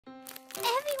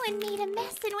Everyone made a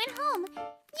mess and went home.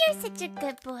 You're such a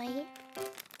good boy.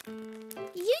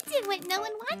 You did what no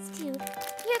one wants to.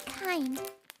 You're kind.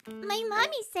 My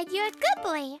mommy said you're a good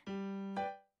boy.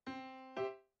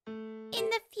 In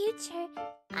the future,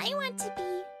 I want to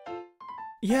be...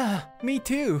 Yeah, me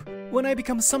too. When I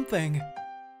become something.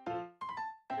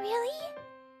 Really?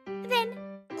 Then,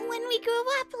 when we grow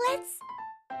up, let's...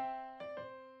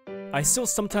 I still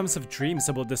sometimes have dreams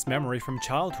about this memory from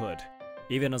childhood.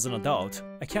 Even as an adult,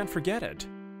 I can't forget it.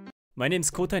 My name's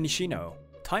Kota Nishino.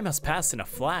 Time has passed in a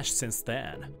flash since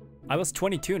then. I was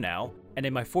 22 now, and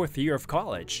in my 4th year of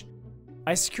college.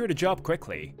 I secured a job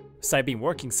quickly, so I've been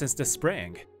working since this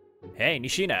spring. Hey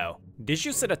Nishino, did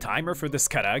you set a timer for this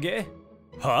karaage?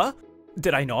 Huh?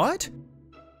 Did I not?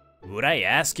 Would I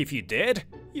ask if you did?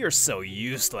 You're so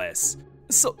useless.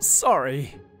 So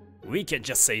sorry. We can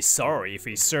just say sorry if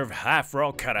we serve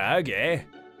half-raw karaage.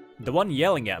 The one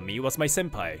yelling at me was my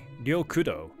senpai, Ryo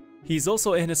Kudo. He's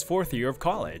also in his 4th year of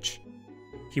college.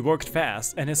 He worked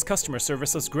fast and his customer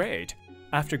service was great.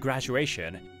 After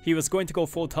graduation, he was going to go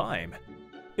full-time.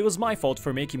 It was my fault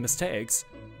for making mistakes,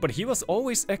 but he was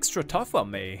always extra tough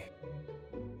on me.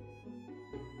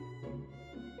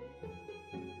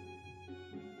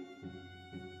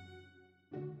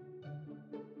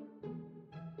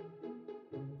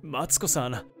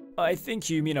 Matsuko-san, I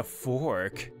think you mean a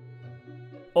fork.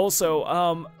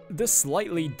 Also, this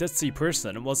slightly ditzy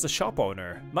person was the shop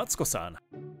owner, Matsuko-san.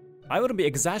 I wouldn't be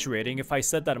exaggerating if I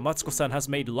said that Matsuko-san has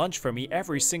made lunch for me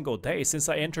every single day since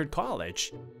I entered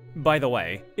college. By the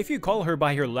way, if you call her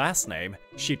by her last name,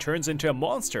 she turns into a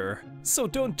monster, so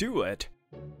don't do it.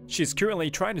 She's currently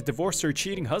trying to divorce her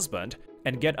cheating husband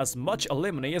and get as much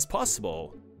alimony as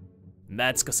possible.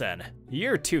 Matsuko-san,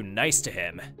 you're too nice to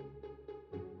him.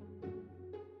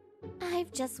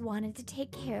 I've just wanted to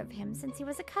take care of him since he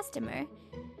was a customer.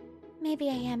 Maybe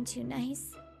I am too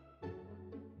nice.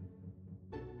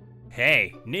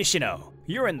 Hey, Nishino,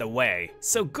 you're in the way,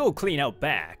 so go clean out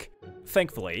back.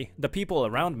 Thankfully, the people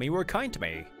around me were kind to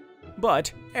me.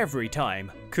 But every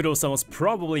time, Kudo-san was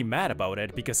probably mad about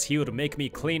it because he would make me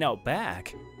clean out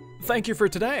back. Thank you for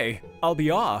today, I'll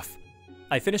be off.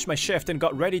 I finished my shift and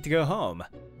got ready to go home.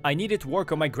 I needed to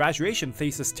work on my graduation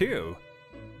thesis too.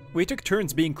 We took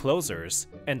turns being closers,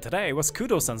 and today was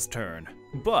Kudo-san's turn.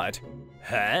 But,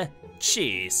 huh?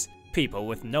 Jeez, people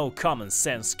with no common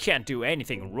sense can't do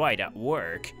anything right at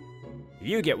work.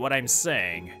 You get what I'm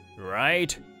saying,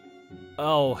 right?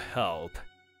 Oh, help.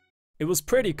 It was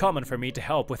pretty common for me to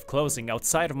help with closing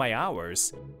outside of my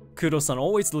hours. Kudo-san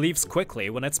always leaves quickly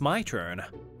when it's my turn.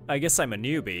 I guess I'm a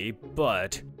newbie,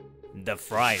 but... The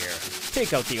fryer.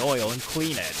 Take out the oil and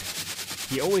clean it.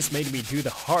 He always made me do the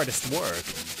hardest work.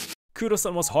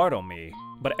 Kudo-san was hard on me,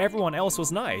 but everyone else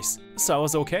was nice, so I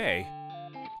was okay.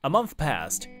 A month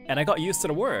passed, and I got used to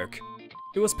the work.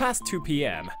 It was past 2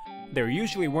 PM. There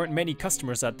usually weren't many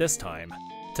customers at this time.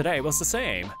 Today was the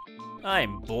same.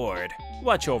 I'm bored.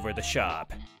 Watch over the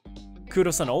shop.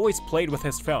 Kudo-san always played with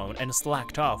his phone and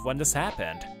slacked off when this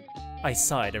happened. I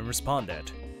sighed and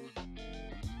responded.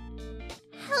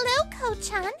 Hello,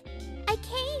 Ko-chan. I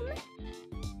came.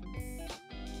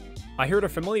 I heard a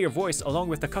familiar voice along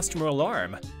with the customer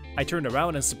alarm. I turned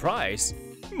around in surprise.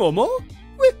 Momo?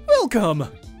 Welcome!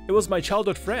 It was my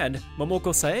childhood friend,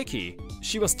 Momoko Saeki.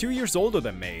 She was 2 years older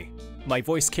than me. My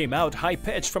voice came out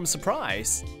high-pitched from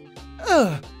surprise.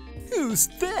 Who's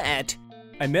that?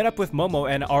 I met up with Momo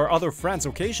and our other friends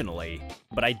occasionally,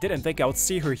 but I didn't think I would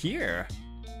see her here.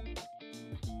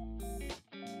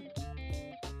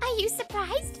 Are you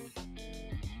surprised?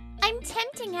 I'm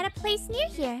temping at a place near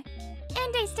here,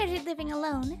 and I started living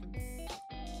alone.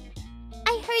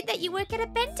 I heard that you work at a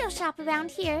bento shop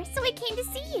around here, so I came to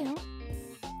see you.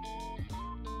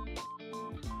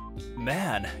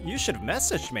 Man, you should have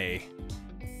messaged me.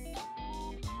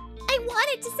 I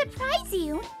wanted to surprise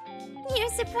you. You're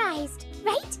surprised,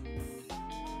 right?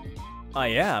 I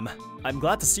am. I'm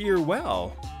glad to see you're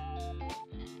well.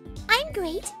 I'm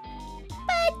great,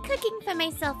 but cooking for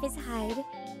myself is hard,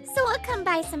 so I'll come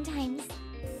by sometimes.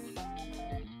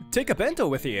 Take a bento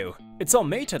with you. It's on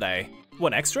me today.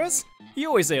 Want extras? You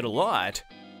always ate a lot.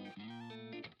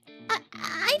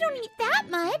 I don't eat that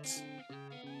much.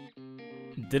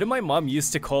 Didn't my mom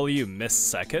used to call you Miss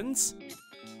Seconds?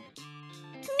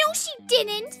 No, she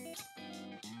didn't.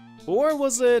 Or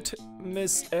was it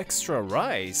Miss Extra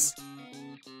Rice?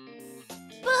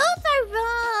 Both are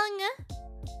wrong.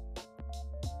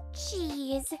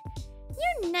 Jeez,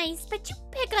 you're nice, but you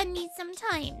pick on me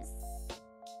sometimes.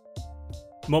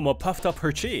 Momo puffed up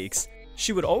her cheeks.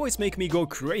 She would always make me go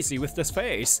crazy with this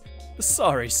face.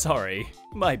 Sorry,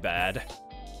 my bad.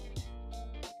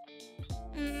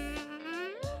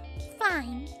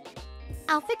 fine.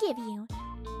 I'll forgive you.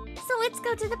 So let's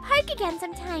go to the park again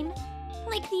sometime,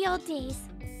 like the old days.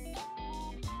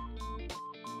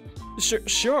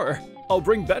 Sure. I'll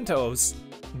bring bentos.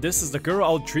 This is the girl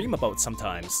I'll dream about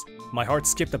sometimes. My heart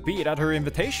skipped a beat at her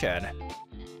invitation.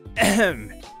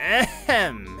 Ahem.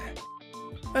 Ahem.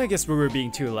 I guess we were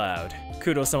being too loud.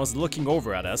 Kudo-san was looking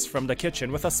over at us from the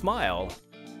kitchen with a smile.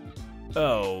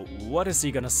 Oh, what is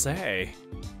he gonna say?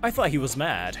 I thought he was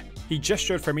mad. He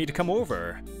gestured for me to come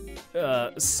over.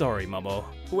 Sorry, Momo.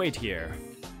 Wait here.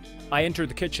 I entered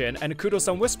the kitchen and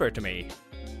Kudo-san whispered to me.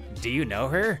 Do you know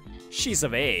her? She's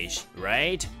of age,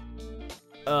 right?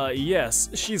 Yes,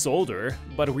 she's older,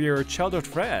 but we're childhood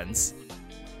friends.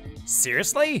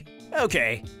 Seriously?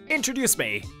 Okay, introduce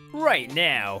me, right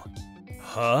now.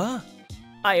 Huh?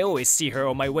 I always see her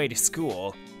on my way to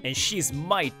school, and she's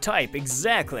my type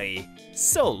exactly.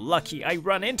 So lucky I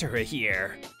run into her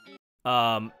here.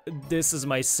 This is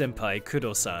my senpai,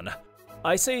 Kudo-san.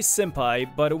 I say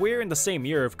senpai, but we're in the same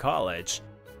year of college.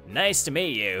 Nice to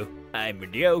meet you. I'm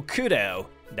Ryo Kudo,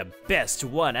 the best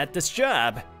one at this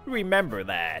job. Remember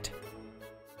that.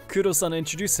 Kudo-san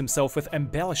introduced himself with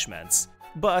embellishments,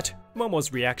 but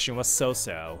Momo's reaction was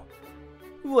so-so.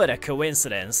 What a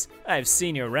coincidence. I've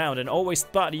seen you around and always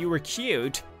thought you were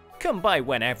cute. Come by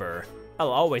whenever.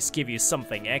 I'll always give you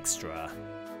something extra.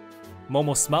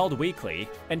 Momo smiled weakly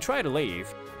and tried to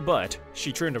leave, but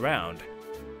she turned around.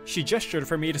 She gestured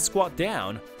for me to squat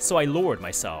down, so I lowered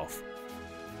myself.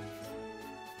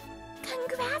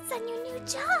 Congrats on your new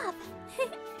job!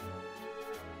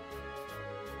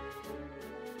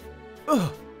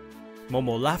 Ugh!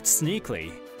 Momo laughed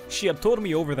sneakily. She had told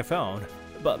me over the phone,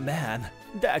 but man,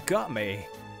 that got me.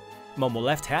 Momo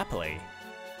left happily.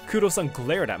 Kudo-san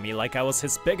glared at me like I was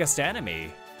his biggest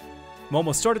enemy.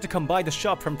 Momo started to come by the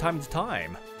shop from time to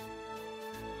time.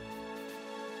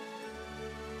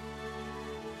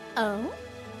 Oh?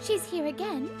 She's here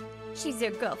again? She's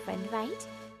your girlfriend, right?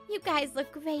 You guys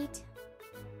look great.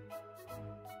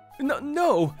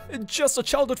 No, just a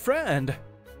childhood friend.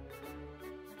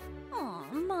 Aw,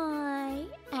 my.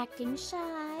 Acting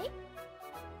shy?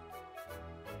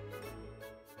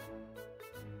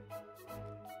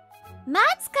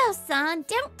 Matsuko-san,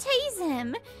 don't tease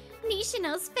him.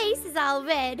 Nishino's face is all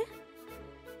red.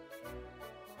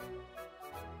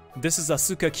 This is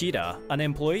Asuka Kida, an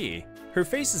employee. Her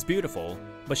face is beautiful,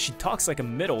 but she talks like a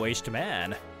middle-aged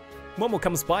man. Momo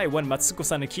comes by when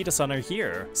Matsuko-san and Kida-san are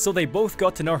here, so they both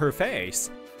got to know her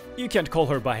face. You can't call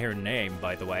her by her name,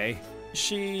 by the way.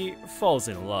 She falls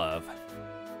in love.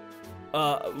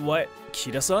 What?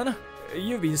 Kida-san?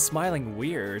 You've been smiling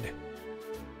weird.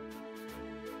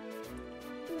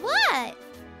 What?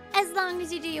 As long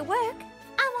as you do your work,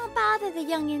 I won't bother the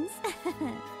youngins.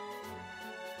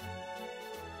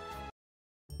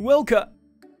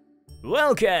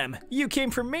 Welcome! You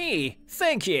came for me!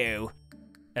 Thank you!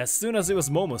 As soon as it was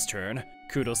Momo's turn,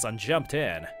 Kudo-san jumped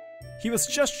in. He was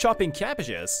just chopping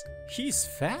cabbages. He's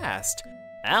fast.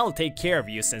 I'll take care of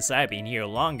you since I've been here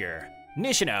longer.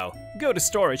 Nishino, go to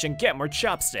storage and get more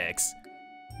chopsticks.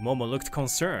 Momo looked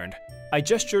concerned. I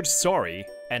gestured sorry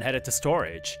and headed to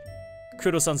storage.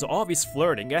 Kudo-san's obvious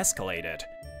flirting escalated,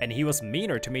 and he was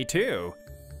meaner to me too.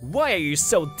 Why are you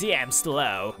so damn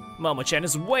slow? Momo-chan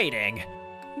is waiting.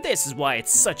 This is why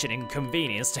it's such an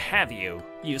inconvenience to have you,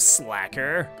 you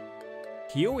slacker.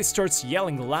 He always starts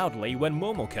yelling loudly when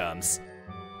Momo comes.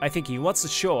 I think he wants to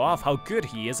show off how good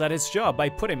he is at his job by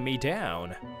putting me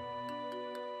down.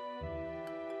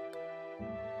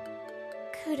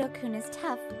 Kudo-kun is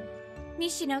tough.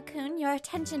 Nishino-kun, your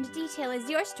attention to detail is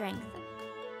your strength.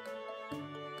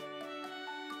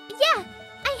 Yeah,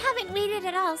 I haven't waited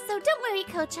at all, so don't worry,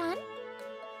 Ko-chan.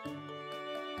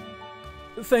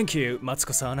 Thank you,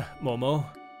 Matsuko-san, Momo.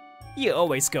 You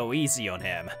always go easy on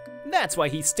him. That's why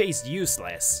he stays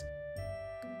useless.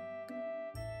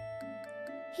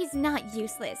 He's not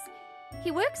useless.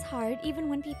 He works hard even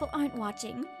when people aren't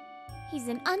watching. He's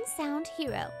an unsound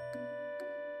hero.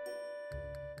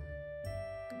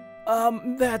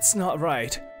 That's not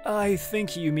right. I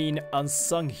think you mean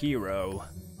unsung hero.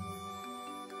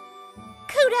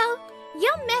 Kudo,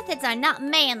 your methods are not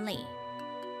manly.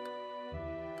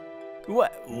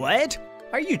 What?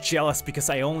 Are you jealous because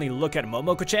I only look at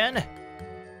Momoko-chan?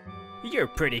 You're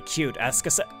pretty cute,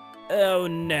 Asuka-san. Oh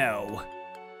no.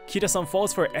 Kida-san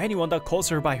falls for anyone that calls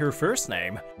her by her first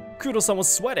name. Kudo-san was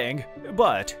sweating,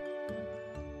 but...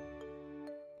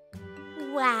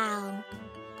 Wow.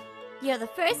 You're the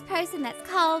first person that's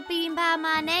called me by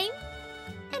my name,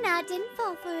 and I didn't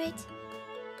fall for it.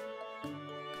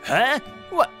 Huh?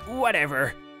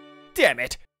 Whatever. Damn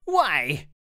it. Why?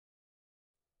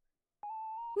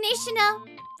 Nishino,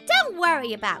 Don't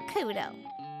worry about Kudo.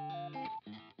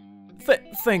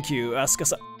 Thank you,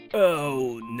 Asuka-san.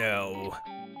 Oh, no.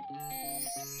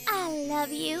 I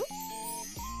love you.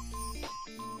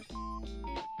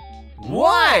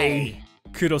 Why?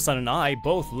 Kudo-san and I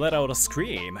both let out a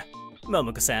scream.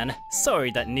 Momoko-san,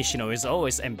 sorry that Nishino is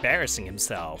always embarrassing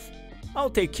himself. I'll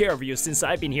take care of you since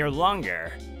I've been here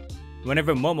longer.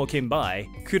 Whenever Momo came by,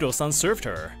 Kudo-san served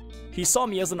her. He saw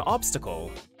me as an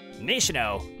obstacle.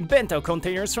 Nishino, bento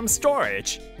containers from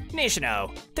storage.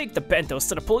 Nishino, take the bentos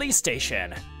to the police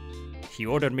station. He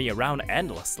ordered me around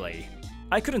endlessly.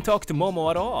 I couldn't talk to Momo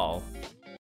at all.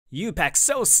 You pack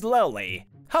so slowly.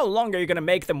 How long are you gonna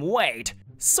make them wait?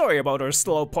 Sorry about our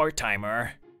slow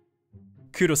part-timer.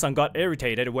 Kudo-san got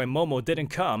irritated when Momo didn't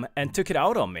come and took it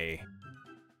out on me.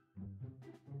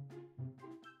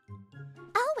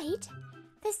 I'll wait.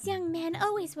 This young man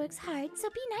always works hard, so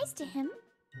be nice to him.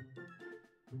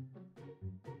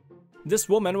 This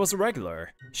woman was a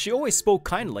regular. She always spoke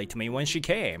kindly to me when she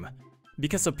came.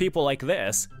 Because of people like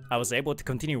this, I was able to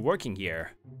continue working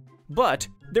here. But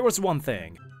there was one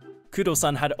thing.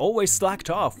 Kudo-san had always slacked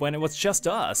off when it was just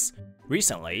us.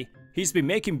 Recently, he's been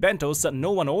making bentos that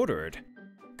no one ordered.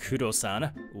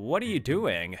 Kudo-san, what are you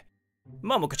doing?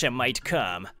 Momoko-chan might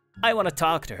come. I want to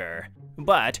talk to her.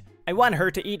 But I want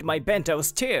her to eat my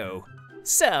bentos too.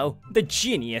 So, the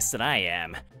genius that I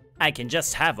am, I can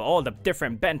just have all the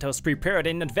different bentos prepared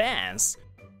in advance.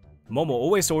 Momo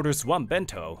always orders one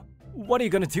bento. What are you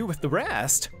gonna do with the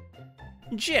rest?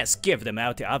 Just give them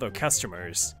out to other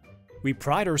customers. We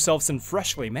pride ourselves in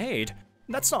freshly made.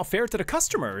 That's not fair to the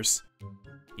customers.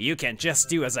 You can't just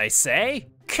do as I say,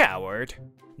 coward.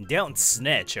 Don't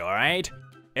snitch, alright?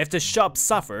 If the shop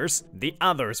suffers, the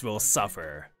others will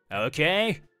suffer,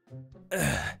 okay?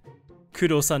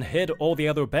 Kudo-san hid all the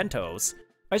other bentos.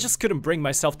 I just couldn't bring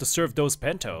myself to serve those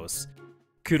bentos.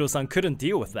 Kudo-san couldn't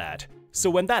deal with that, so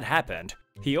when that happened,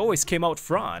 he always came out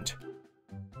front.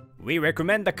 We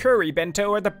recommend the curry bento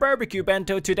or the barbecue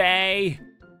bento today.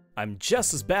 I'm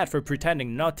just as bad for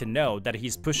pretending not to know that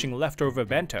he's pushing leftover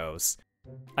bentos.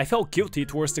 I felt guilty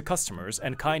towards the customers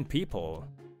and kind people.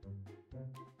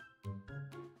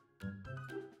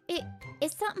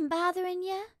 Is something bothering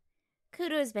you?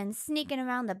 Kudo's been sneaking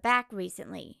around the back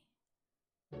recently.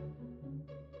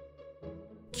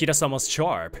 Kira-san was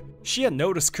sharp. She had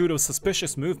noticed Kudo's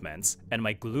suspicious movements and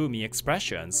my gloomy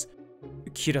expressions.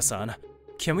 Kira-san,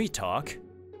 can we talk?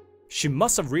 She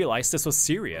must have realized this was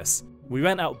serious. We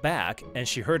went out back and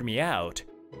she heard me out.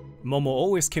 Momo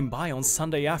always came by on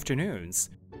Sunday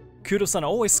afternoons. Kudo-san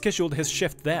always scheduled his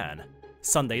shift then.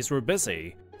 Sundays were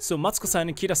busy, so Matsuko-san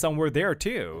and Kira-san were there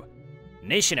too.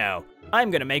 Nishino,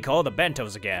 I'm gonna make all the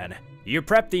bentos again. You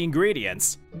prep the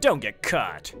ingredients. Don't get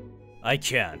caught. I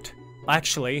can't.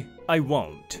 Actually, I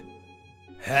won't.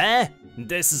 Huh?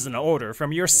 This is an order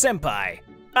from your senpai.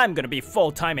 I'm gonna be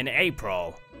full-time in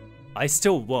April. I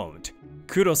still won't.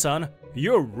 Kudo-san,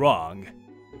 you're wrong.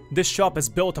 This shop is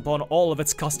built upon all of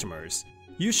its customers.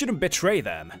 You shouldn't betray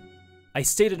them. I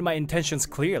stated my intentions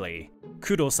clearly.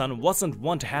 Kudo-san wasn't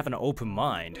one to have an open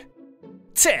mind.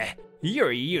 Teh!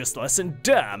 You're useless and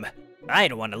dumb. I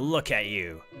don't want to look at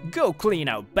you. Go clean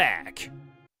out back.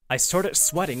 I started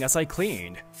sweating as I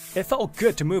cleaned. It felt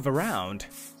good to move around.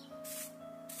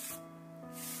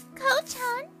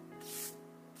 Ko-chan?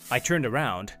 I turned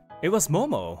around. It was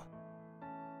Momo.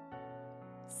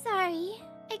 Sorry,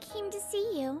 I came to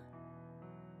see you.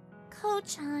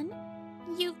 Ko-chan,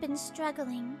 you've been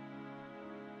struggling.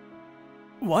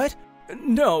 What?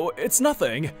 No, it's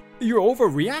nothing. You're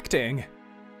overreacting.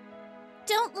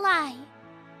 Don't lie.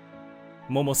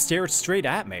 Momo stared straight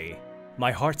at me.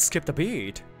 My heart skipped a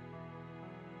beat.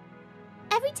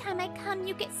 Every time I come,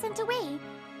 you get sent away.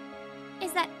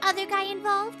 Is that other guy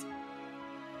involved?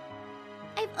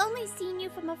 I've only seen you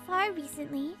from afar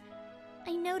recently.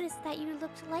 I noticed that you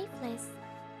looked lifeless.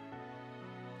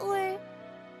 Or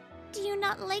do you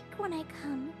not like when I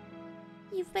come?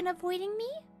 You've been avoiding me?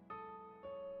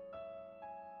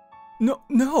 No,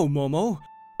 Momo.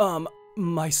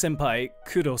 My senpai,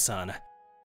 Kudo-san.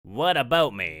 What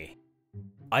about me?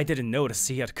 I didn't notice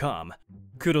he had come.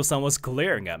 Kudo-san was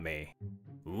glaring at me.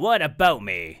 What about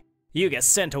me? You get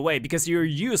sent away because you're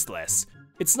useless.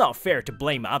 It's not fair to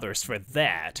blame others for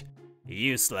that.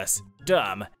 Useless,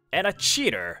 dumb, and a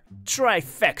cheater.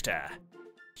 Trifecta.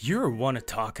 You want to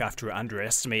talk after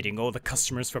underestimating all the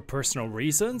customers for personal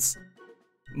reasons?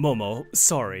 Momo,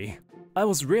 sorry. I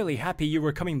was really happy you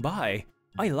were coming by.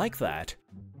 I like that.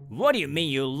 What do you mean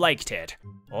you liked it?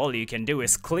 All you can do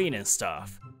is clean and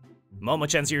stuff.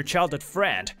 Momo-chan's your childhood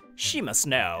friend. She must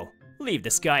know. Leave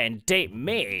this guy and date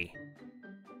me.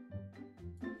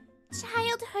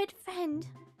 Childhood friend.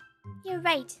 You're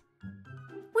right.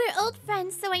 We're old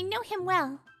friends, so I know him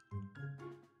well.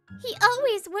 He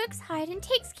always works hard and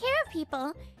takes care of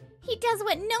people. He does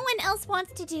what no one else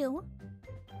wants to do.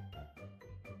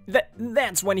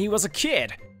 That's when he was a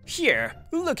kid. Here,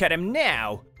 look at him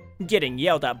now. Getting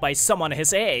yelled at by someone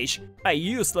his age, a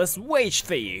useless wage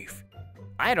thief.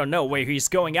 I don't know where he's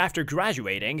going after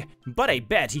graduating, but I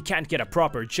bet he can't get a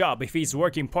proper job if he's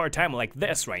working part-time like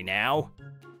this right now.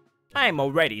 I'm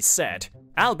already set.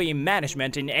 I'll be in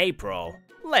management in April.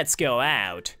 Let's go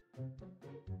out.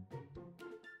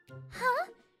 Huh?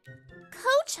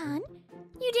 Ko-chan?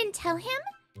 You didn't tell him?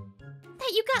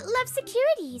 That you got Love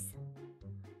Securities.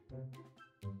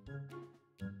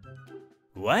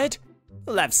 What?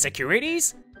 Love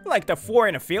Securities? Like the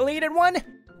foreign affiliated one?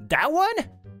 That one?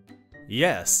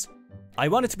 Yes. I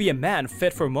wanted to be a man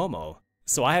fit for Momo,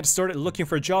 so I had started looking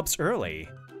for jobs early.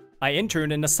 I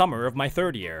interned in the summer of my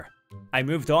 3rd year. I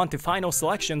moved on to final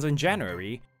selections in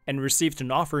January and received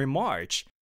an offer in March.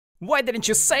 Why didn't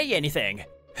you say anything?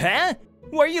 Huh?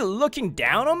 Were you looking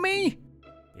down on me?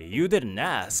 You didn't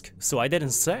ask, so I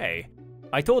didn't say.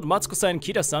 I told Matsuko-san and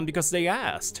Kida-san because they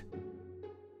asked.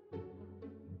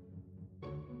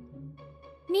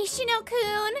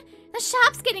 Nishino-kun, the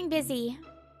shop's getting busy.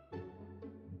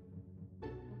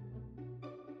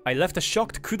 I left a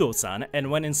shocked Kudo-san and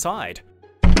went inside.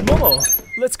 Momo,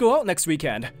 let's go out next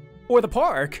weekend. Or the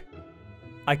park.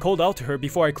 I called out to her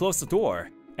before I closed the door,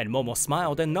 and Momo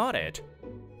smiled and nodded.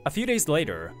 A few days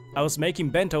later, I was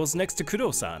making bentos next to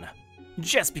Kudo-san.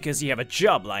 Just because you have a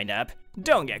job lined up,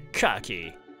 don't get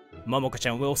cocky.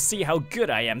 Momoko-chan will see how good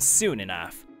I am soon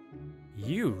enough.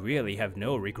 You really have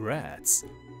no regrets.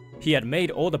 He had made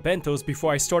all the bentos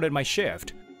before I started my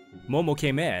shift. Momo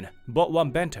came in, bought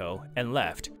one bento, and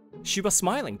left. She was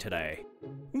smiling today.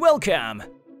 Welcome!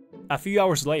 A few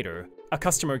hours later, a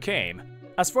customer came.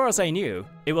 As far as I knew,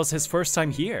 it was his first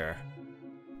time here.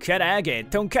 Karaage,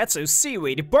 tonkatsu,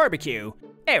 seaweed, barbecue.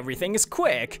 Everything is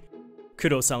quick.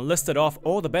 Kudo-san listed off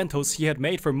all the bentos he had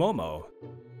made for Momo.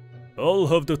 I'll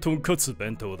have the tonkatsu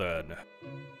bento then.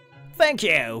 Thank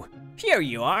you! Here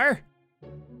you are!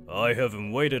 I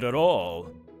haven't waited at all.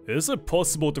 Is it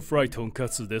possible to fry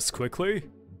tonkatsu this quickly?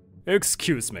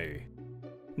 Excuse me.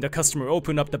 The customer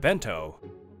opened up the bento.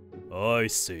 I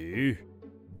see.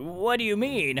 What do you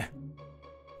mean?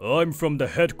 I'm from the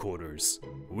headquarters.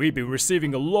 We've been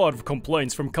receiving a lot of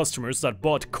complaints from customers that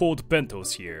bought cold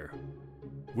bentos here.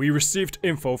 We received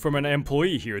info from an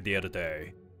employee here the other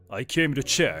day. I came to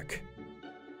check.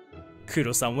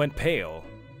 Kudo-san went pale.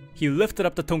 He lifted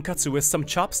up the tonkatsu with some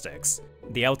chopsticks.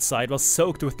 The outside was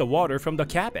soaked with the water from the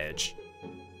cabbage.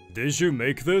 Did you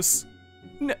make this?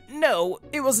 No,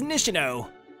 it was Nishino.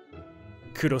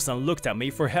 Kudo-san looked at me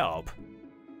for help.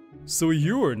 So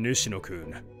you're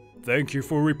Nishino-kun. Thank you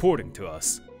for reporting to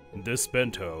us. This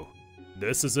bento,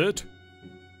 this is it?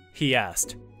 He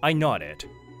asked. I nodded.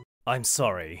 I'm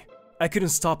sorry. I couldn't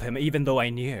stop him even though I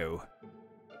knew.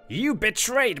 You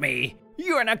betrayed me!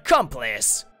 You're an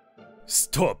accomplice!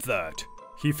 Stop that!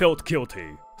 He felt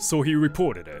guilty, so he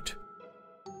reported it.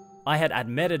 I had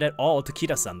admitted it all to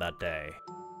Kida-san that day.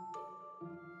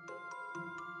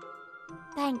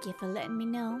 Thank you for letting me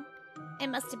know. It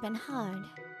must have been hard.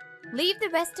 Leave the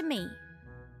rest to me.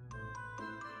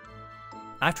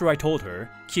 After I told her,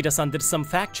 Kida-san did some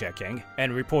fact-checking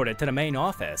and reported to the main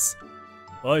office.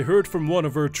 I heard from one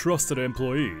of her trusted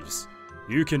employees.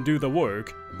 You can do the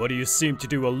work, but you seem to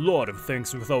do a lot of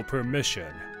things without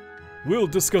permission. We'll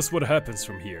discuss what happens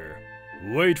from here.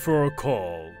 Wait for a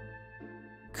call.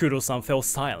 Kudo-san fell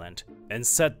silent and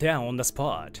sat down on the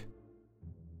spot.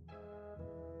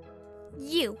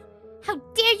 You! How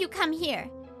dare you come here!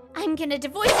 I'm gonna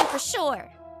divorce you for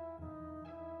sure!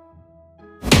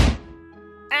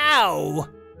 Ow!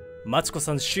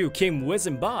 Matsuko-san's shoe came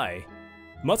whizzing by.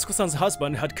 Matsuko-san's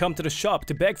husband had come to the shop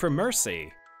to beg for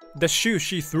mercy. The shoe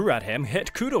she threw at him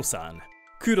hit Kudo-san.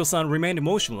 Kudo-san remained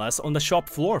motionless on the shop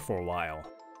floor for a while.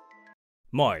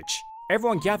 March.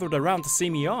 Everyone gathered around to see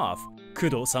me off.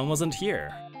 Kudo-san wasn't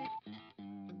here.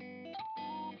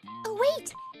 Oh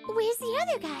wait! Where's the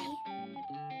other guy?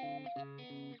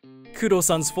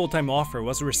 Kudo-san's full-time offer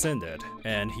was rescinded,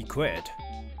 and he quit.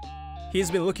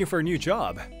 He's been looking for a new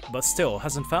job, but still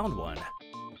hasn't found one.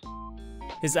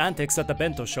 His antics at the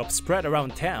bento shop spread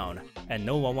around town, and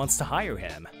no one wants to hire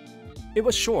him. It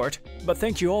was short, but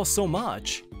thank you all so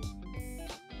much.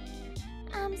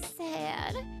 I'm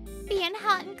sad. Being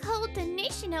hot and cold to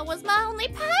Nishino was my only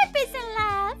purpose in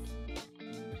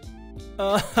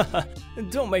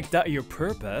life! Don't make that your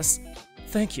purpose.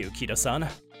 Thank you, Kida-san.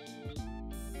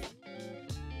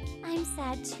 I'm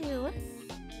sad too.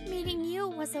 Meeting you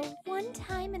was a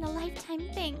one-time-in-a-lifetime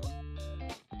thing.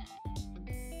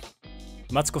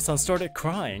 Matsuko-san started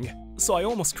crying, so I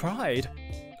almost cried.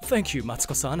 Thank you,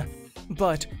 Matsuko-san,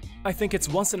 but I think it's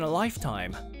once in a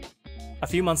lifetime. A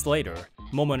few months later,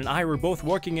 Momo and I were both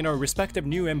working in our respective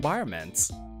new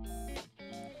environments.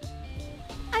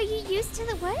 Are you used to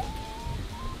the work?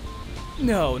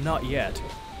 No, not yet.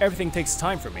 Everything takes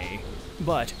time for me,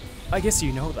 but I guess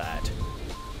you know that.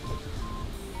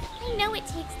 I know it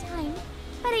takes time,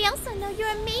 but I also know you're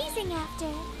amazing after.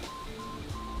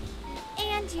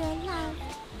 And you're loved.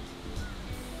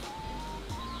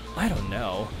 I don't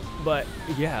know, but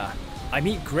yeah, I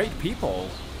meet great people.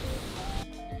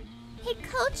 Hey,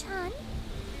 Ko-chan,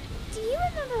 do you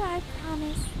remember our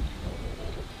promise?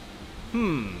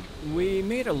 We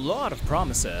made a lot of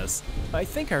promises. I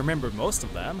think I remember most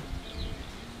of them.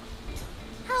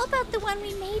 How about the one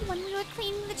we made when we were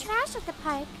cleaning the trash at the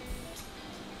park?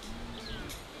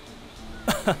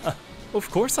 Of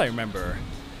course I remember.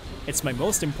 It's my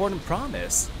most important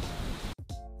promise.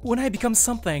 When I become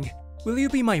something, will you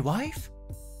be my wife?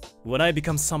 When I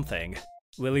become something,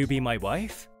 will you be my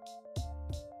wife?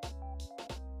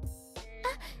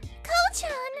 Ko-chan!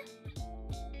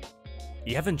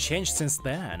 You haven't changed since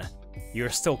then. You're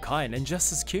still kind and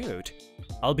just as cute.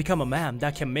 I'll become a man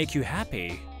that can make you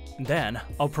happy. Then,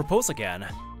 I'll propose again.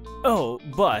 Oh,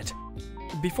 but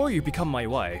before you become my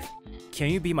wife, can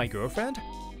you be my girlfriend?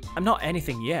 I'm not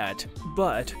anything yet,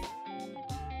 but...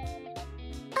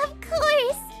 Of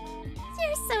course!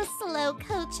 You're so slow,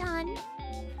 Ko-chan.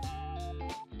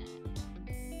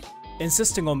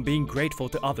 Insisting on being grateful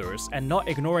to others and not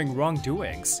ignoring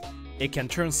wrongdoings, it can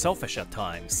turn selfish at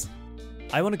times.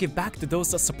 I want to give back to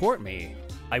those that support me.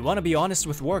 I want to be honest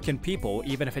with work and people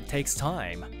even if it takes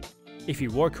time. If you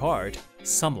work hard,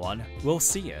 someone will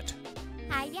see it.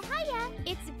 Hiya,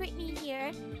 it's Brittany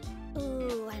here.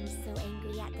 Ooh, I'm so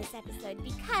angry at this episode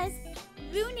because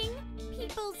ruining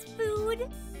people's food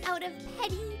out of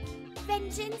petty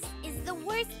vengeance is the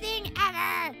worst thing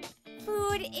ever.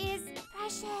 Food is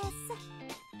precious.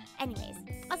 Anyways,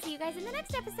 I'll see you guys in the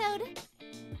next episode.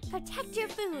 Protect your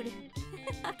food.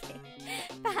 Okay,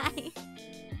 bye.